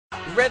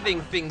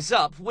Revving things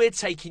up, we're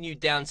taking you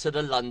down to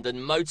the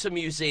London Motor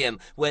Museum,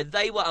 where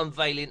they were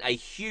unveiling a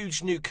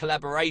huge new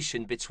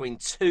collaboration between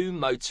two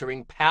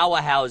motoring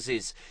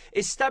powerhouses.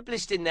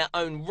 Established in their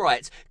own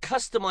right,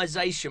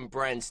 customization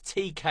brands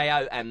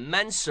TKO and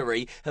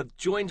Mansory have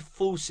joined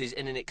forces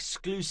in an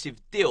exclusive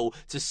deal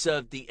to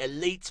serve the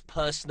elite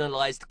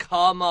personalised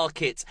car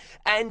market.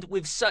 And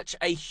with such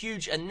a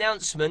huge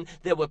announcement,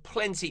 there were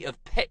plenty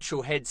of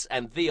petrol heads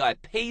and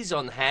VIPs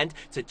on hand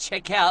to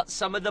check out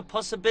some of the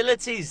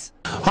possibilities.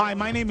 Hi,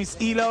 my name is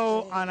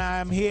Elo, and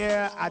I'm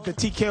here at the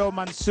TKO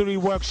Mansory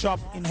workshop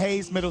in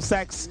Hayes,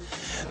 Middlesex.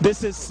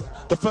 This is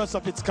the first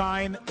of its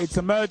kind. It's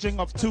a merging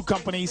of two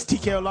companies,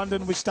 TKO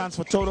London, which stands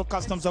for Total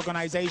Customs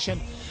Organization,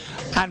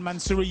 and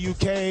Mansory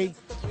UK,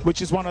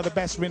 which is one of the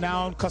best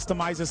renowned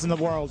customizers in the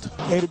world.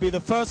 It'll be the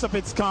first of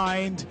its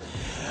kind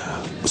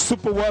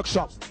super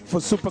workshop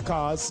for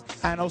supercars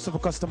and also for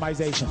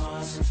customization.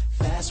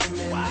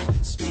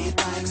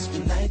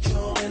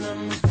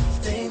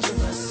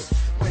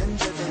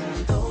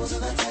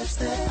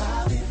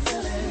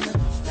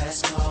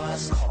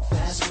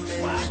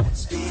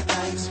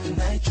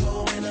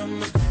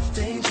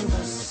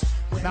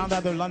 Now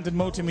that the London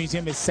Motor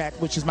Museum is set,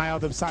 which is my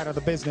other side of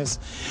the business,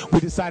 we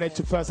decided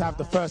to first have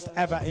the first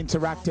ever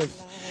interactive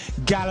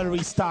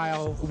gallery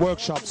style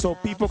workshop, so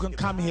people can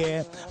come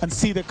here and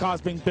see the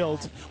cars being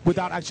built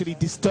without actually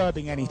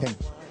disturbing anything.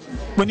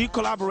 When you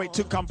collaborate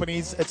two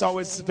companies, it's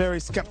always very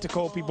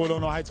skeptical. People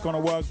don't know how it's going to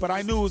work, but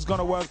I knew it was going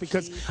to work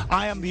because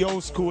I am the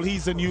old school,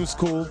 he's the new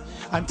school,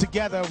 and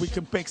together we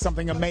can make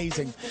something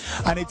amazing.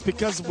 And it's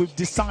because we've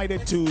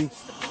decided to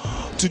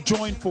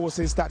join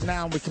forces that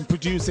now we can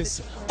produce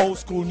this old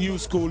school, new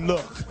school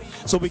look.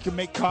 So we can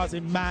make cars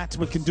in matte,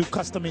 we can do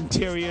custom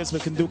interiors, we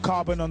can do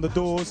carbon on the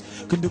doors,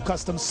 we can do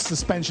custom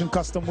suspension,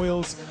 custom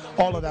wheels,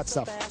 all of that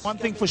stuff. One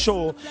thing for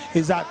sure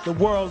is that the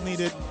world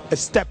needed a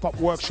step-up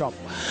workshop,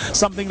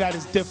 something that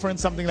is different,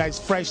 something that is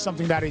fresh,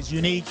 something that is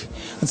unique,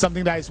 and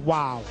something that is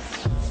wow.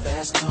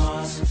 Fast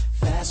cars,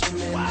 fast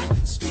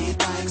women, speed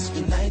bikes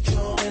with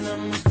nitro in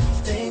them,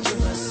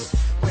 dangerous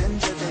when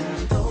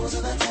driven. Those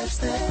are the types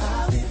that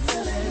I'll be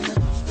feeling.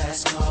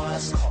 Fast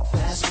cars,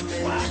 fast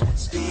women,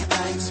 speed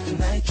bikes with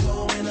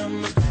nitro in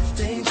them,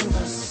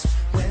 dangerous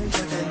when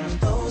driven.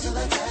 Those are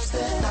the types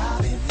that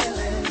I'll be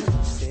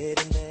feeling.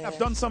 Sitting there. I've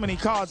done so many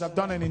cars. I've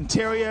done an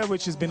interior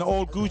which has been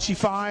all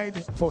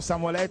Gucci-fied for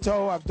Samuel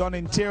Eto'o. I've done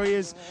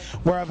interiors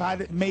where I've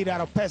had it made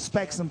out of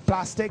Perspex and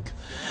plastic.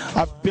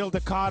 I've built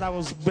a car that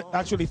was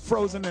actually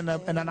frozen in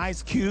an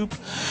ice cube.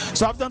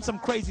 So I've done some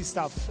crazy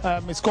stuff.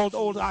 It's called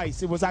Old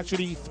Ice. It was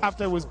actually,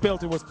 after it was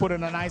built, it was put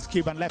in an ice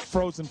cube and left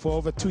frozen for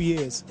over 2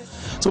 years.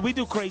 So we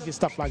do crazy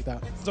stuff like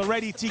that. So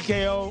already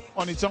TKO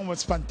on its own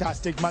was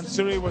fantastic.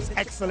 Mansory was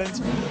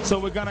excellent. So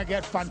we're gonna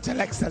get Fantel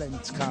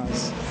excellent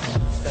cars.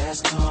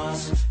 Fast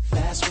cars,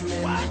 fast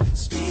women,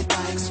 speed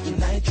bikes with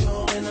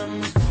nitro in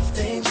them,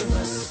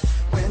 dangerous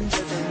when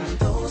driven.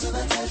 Those are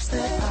the types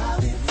that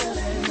I'll be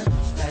feeling.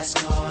 Fast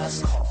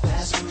cars,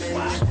 fast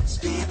women,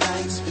 speed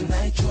bikes with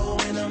nitro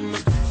in them,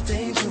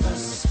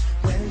 dangerous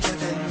when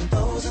driven.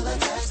 Those are the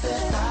types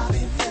that I'll be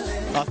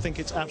feeling. I think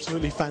it's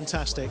absolutely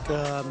fantastic.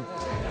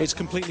 It's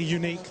completely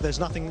unique. There's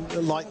nothing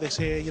like this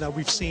here. You know,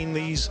 we've seen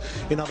these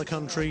in other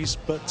countries,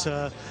 but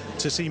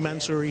to see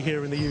Mansory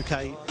here in the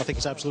UK, I think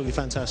it's absolutely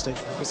fantastic.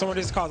 Some of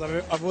these cars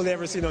I've only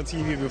ever seen on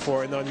TV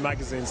before and on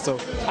magazines, so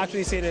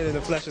actually seeing it in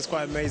the flesh is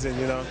quite amazing,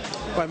 you know,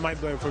 quite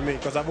mind-blowing for me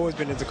because I've always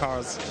been into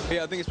cars.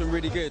 Yeah, I think it's been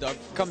really good. I've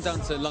come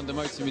down to London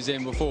Motor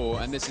Museum before,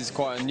 and this is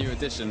quite a new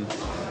addition,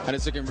 and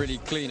it's looking really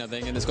clean, I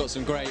think, and it's got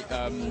some great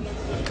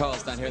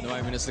cars down here at the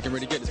moment. It's looking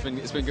really good.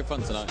 It's been good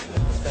fun tonight.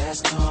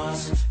 Fast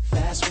cars,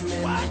 fast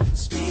women,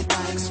 speed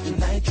bikes with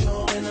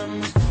nitro in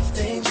them,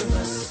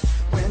 dangerous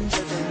when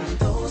driven.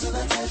 Those are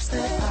the types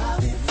that I'll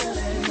be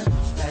feeling.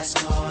 Fast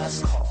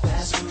cars,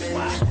 fast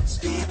women,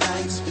 speed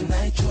bikes with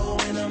nitro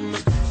in them,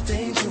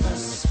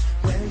 dangerous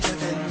when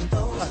driven.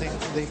 I think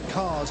the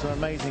cars are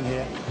amazing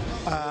here,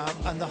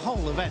 and the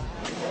whole event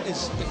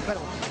is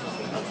incredible.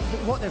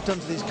 What they've done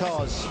to these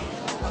cars,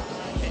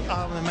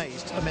 I'm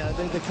amazed. I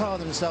mean, the car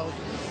themselves,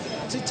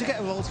 to get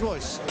a Rolls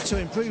Royce, to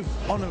improve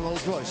on a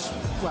Rolls Royce,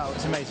 wow,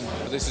 it's amazing.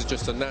 This is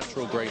just a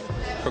natural, great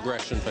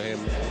progression for him.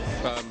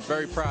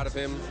 Very proud of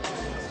him,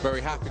 very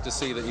happy to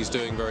see that he's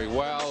doing very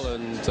well,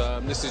 and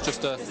this is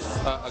just a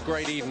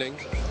great evening,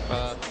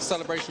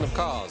 celebration of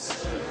cars,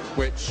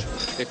 which,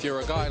 if you're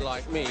a guy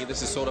like me,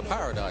 this is sort of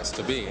paradise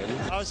to be in.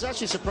 I was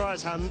actually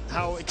surprised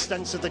how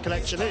extensive the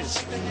collection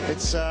is.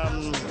 It's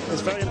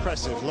very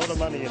impressive. A lot of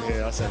money in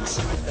here, I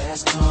sense.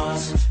 Fast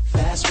cars,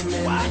 fast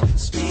women,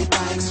 speed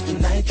bikes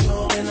with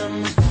nitro in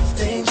them,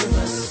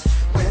 dangerous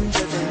when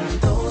driven.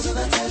 Those are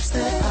the types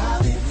that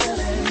I'll be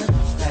feeling.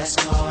 Fast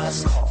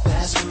cars,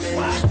 fast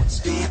women,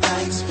 speed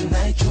bikes with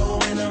nitro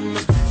in them,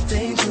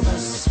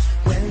 dangerous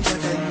when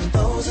driven.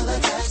 Those are the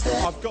types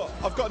that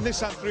I've got a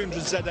Nissan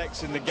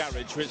 300ZX in the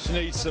garage, which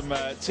needs some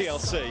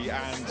TLC,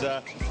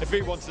 and if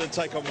he wanted to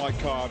take on my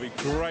car, I'd be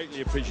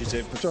greatly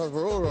appreciative. I drive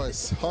a Rolls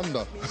Royce,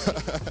 Honda.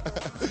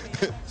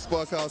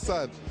 Spark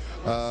outside.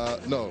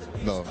 No,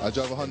 I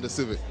drive a Honda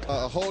Civic.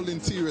 A whole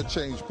interior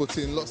change, put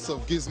in lots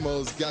of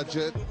gizmos,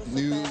 gadget,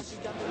 new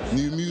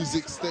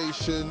music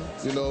station,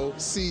 you know,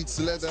 seats,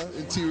 leather,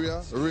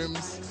 interior,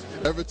 rims,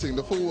 everything,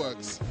 the full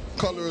works.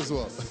 Color as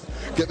well.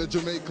 Get the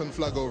Jamaican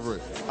flag over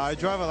it. I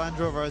drive a Land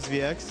Rover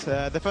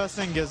SVX. The first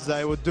thing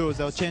I would do is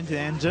I'll change the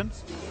engine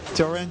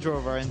to a Range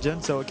Rover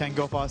engine so it can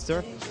go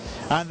faster.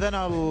 And then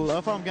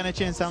if I'm gonna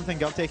change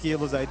something, I'll take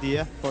Elo's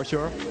idea for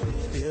sure.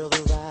 Feel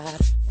the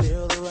ride,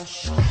 feel the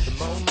rush, the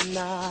moment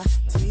I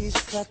tease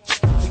your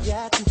clutch,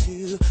 reacting